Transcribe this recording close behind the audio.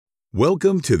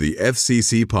Welcome to the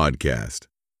FCC Podcast.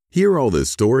 Hear all the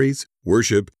stories,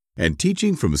 worship, and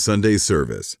teaching from Sunday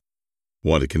service.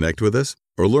 Want to connect with us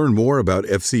or learn more about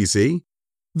FCC?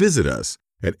 Visit us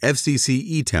at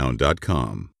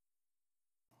fccetown.com.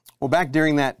 Well, back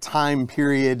during that time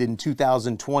period in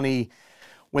 2020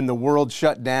 when the world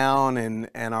shut down and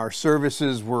our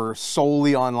services were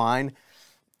solely online,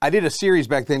 I did a series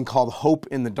back then called Hope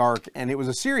in the Dark, and it was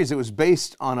a series that was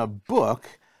based on a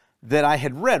book that I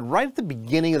had read right at the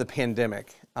beginning of the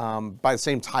pandemic by the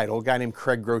same title. A guy named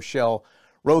Craig Groeschel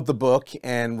wrote the book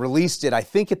and released it, I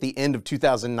think, at the end of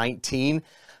 2019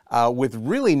 with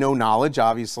really no knowledge,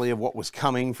 obviously, of what was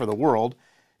coming for the world.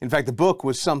 In fact, the book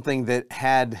was something that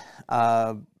had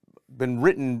been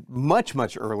written much,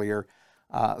 much earlier.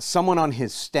 Someone on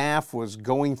his staff was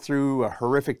going through a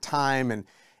horrific time, and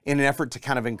in an effort to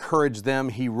kind of encourage them,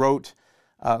 he wrote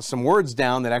some words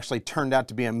down that actually turned out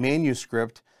to be a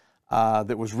manuscript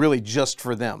that was really just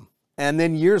for them. And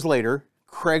then years later,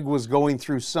 Craig was going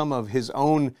through some of his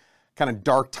own kind of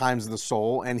dark times of the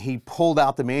soul, and he pulled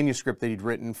out the manuscript that he'd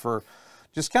written for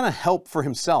just kind of help for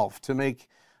himself to make,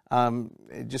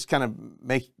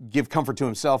 give comfort to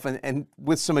himself. And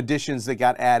with some additions that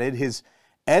got added, his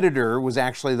editor was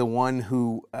actually the one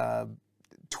who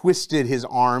twisted his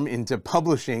arm into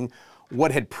publishing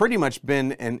what had pretty much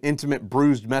been an intimate,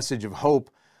 bruised message of hope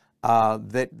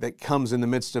that comes in the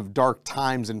midst of dark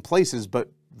times and places,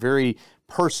 but very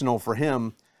personal for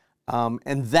him.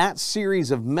 And that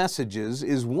series of messages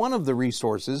is one of the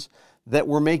resources that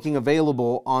we're making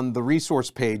available on the resource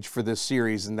page for this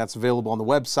series, and that's available on the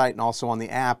website and also on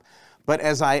the app. But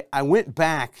as I went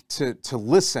back to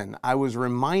listen, I was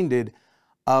reminded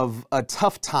of a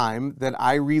tough time that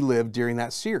I relived during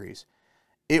that series.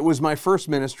 It was my first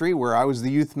ministry where I was the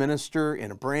youth minister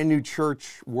in a brand new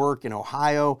church work in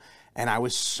Ohio, and I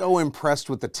was so impressed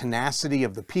with the tenacity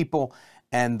of the people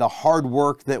and the hard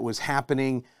work that was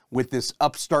happening with this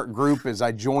upstart group as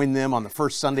I joined them on the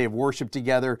first Sunday of worship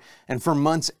together. And for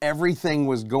months, everything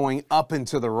was going up and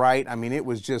to the right. I mean, it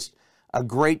was just a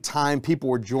great time. People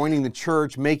were joining the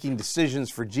church, making decisions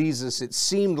for Jesus. It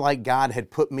seemed like God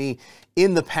had put me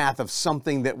in the path of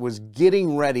something that was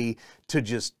getting ready to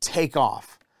just take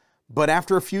off. But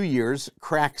after a few years,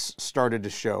 cracks started to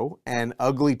show and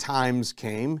ugly times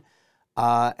came.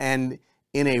 And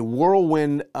in a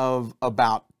whirlwind of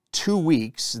about 2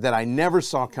 weeks that I never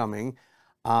saw coming,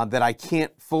 that I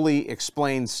can't fully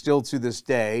explain still to this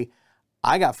day,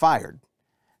 I got fired.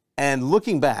 And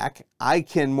looking back, I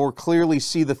can more clearly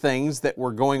see the things that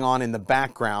were going on in the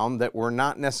background that were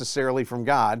not necessarily from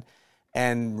God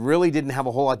and really didn't have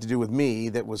a whole lot to do with me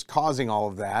that was causing all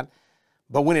of that.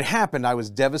 But when it happened, I was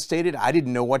devastated. I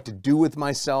didn't know what to do with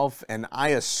myself, and I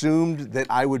assumed that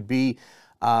I would be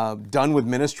done with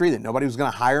ministry, that nobody was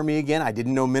going to hire me again. I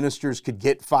didn't know ministers could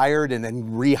get fired and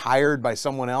then rehired by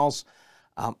someone else.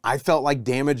 I felt like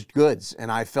damaged goods, and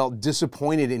I felt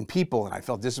disappointed in people, and I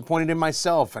felt disappointed in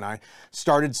myself, and I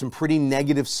started some pretty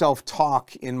negative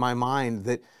self-talk in my mind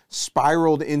that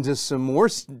spiraled into some more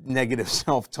negative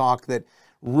self-talk that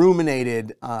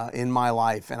ruminated in my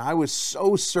life. And I was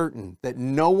so certain that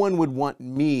no one would want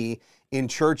me in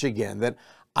church again, that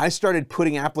I started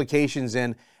putting applications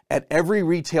in at every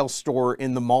retail store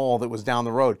in the mall that was down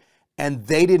the road, and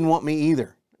they didn't want me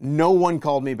either. No one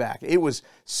called me back. It was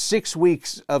 6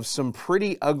 weeks of some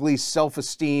pretty ugly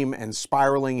self-esteem and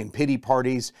spiraling and pity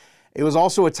parties. It was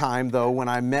also a time, though, when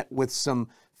I met with some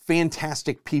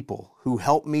fantastic people who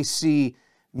helped me see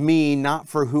me not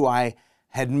for who I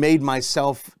had made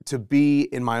myself to be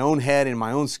in my own head, in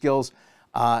my own skills,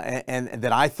 and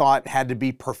that I thought had to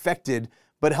be perfected,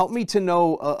 but helped me to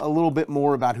know a little bit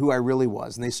more about who I really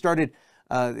was. And they started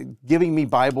giving me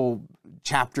Bible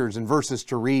chapters and verses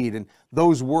to read, and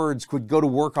those words could go to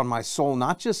work on my soul,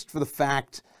 not just for the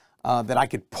fact that I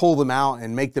could pull them out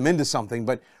and make them into something,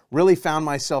 but really found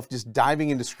myself just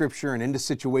diving into Scripture and into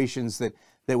situations that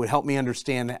would help me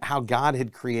understand how God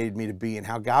had created me to be and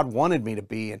how God wanted me to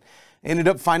be, and ended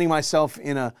up finding myself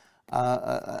in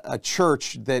a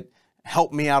church that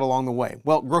helped me out along the way.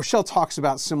 Well, Groeschel talks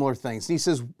about similar things. He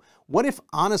says, what if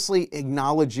honestly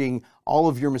acknowledging all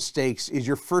of your mistakes is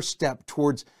your first step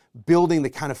towards building the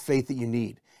kind of faith that you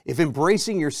need? If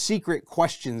embracing your secret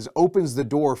questions opens the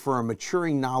door for a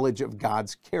maturing knowledge of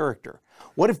God's character?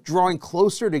 What if drawing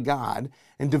closer to God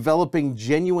and developing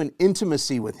genuine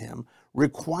intimacy with Him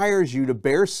requires you to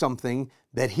bear something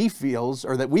that He feels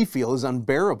or that we feel is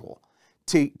unbearable?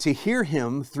 To hear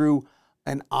Him through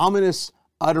an ominous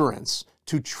utterance,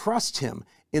 to trust Him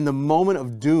in the moment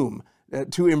of doom,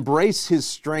 to embrace His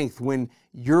strength when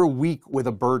you're weak with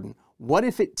a burden. What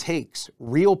if it takes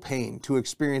real pain to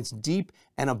experience deep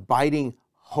and abiding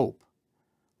hope?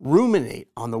 Ruminate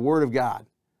on the Word of God.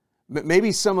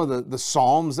 Maybe some of the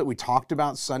Psalms that we talked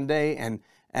about Sunday and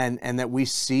that we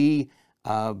see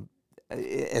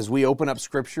as we open up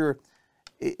Scripture,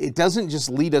 it doesn't just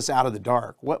lead us out of the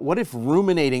dark. What if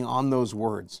ruminating on those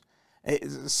words,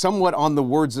 somewhat on the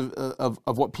words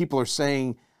of what people are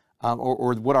saying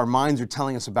or what our minds are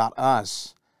telling us about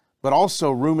us, but also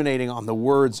ruminating on the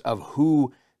words of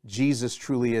who Jesus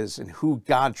truly is and who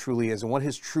God truly is and what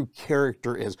his true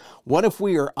character is? What if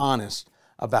we are honest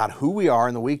about who we are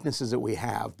and the weaknesses that we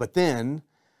have, but then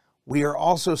we are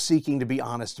also seeking to be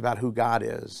honest about who God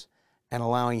is and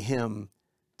allowing him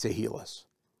to heal us?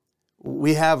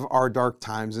 We have our dark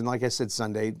times, and like I said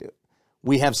Sunday,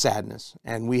 we have sadness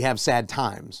and we have sad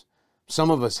times. Some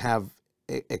of us have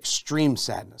extreme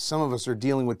sadness. Some of us are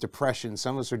dealing with depression.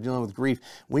 Some of us are dealing with grief.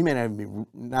 We may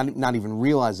not even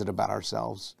realize it about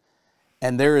ourselves.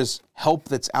 And there is help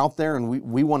that's out there, and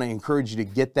we want to encourage you to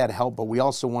get that help, but we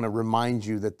also want to remind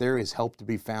you that there is help to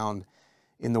be found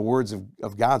in the words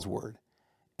of God's Word,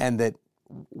 and that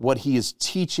what he is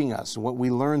teaching us, what we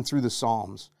learn through the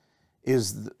Psalms,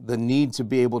 is the need to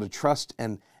be able to trust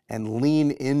and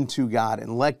lean into God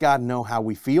and let God know how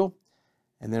we feel,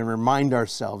 and then remind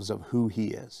ourselves of who he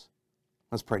is.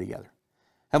 Let's pray together.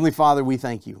 Heavenly Father, we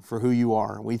thank you for who you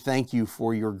are. We thank you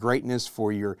for your greatness,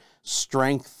 for your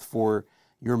strength, for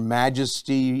your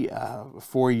majesty,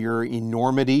 for your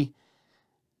enormity.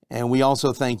 And we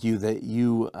also thank you that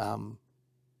you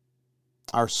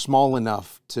are small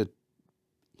enough to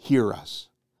hear us,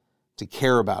 to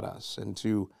care about us, and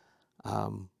to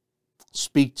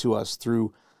speak to us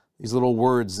through these little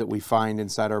words that we find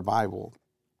inside our Bible.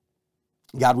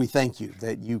 God, we thank you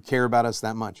that you care about us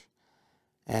that much.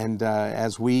 And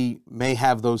as we may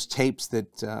have those tapes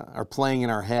that are playing in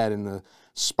our head and the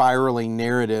spiraling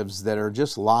narratives that are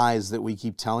just lies that we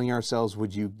keep telling ourselves,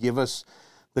 would you give us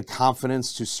the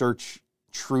confidence to search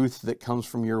truth that comes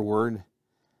from your word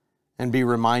and be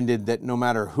reminded that no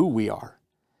matter who we are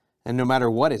and no matter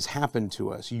what has happened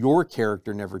to us, your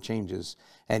character never changes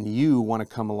and you want to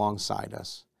come alongside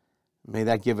us. May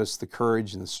that give us the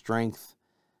courage and the strength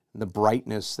and the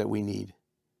brightness that we need.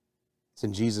 It's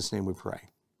in Jesus' name we pray.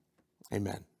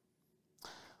 Amen.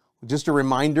 Just a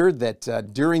reminder that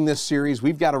during this series,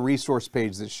 we've got a resource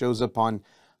page that shows up on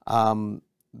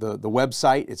the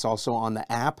website. It's also on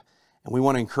the app, and we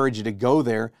want to encourage you to go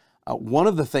there. One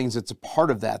of the things that's a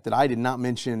part of that I did not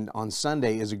mention on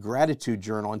Sunday is a gratitude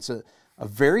journal. It's a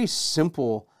very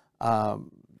simple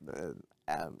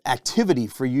activity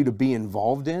for you to be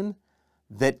involved in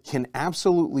that can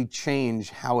absolutely change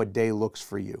how a day looks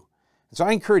for you. So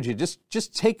I encourage you,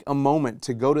 just take a moment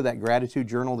to go to that gratitude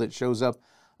journal that shows up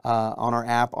on our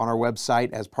app, on our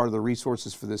website as part of the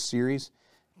resources for this series.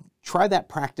 Try that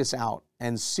practice out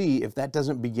and see if that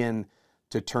doesn't begin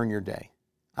to turn your day.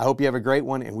 I hope you have a great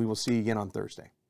one, and we will see you again on Thursday.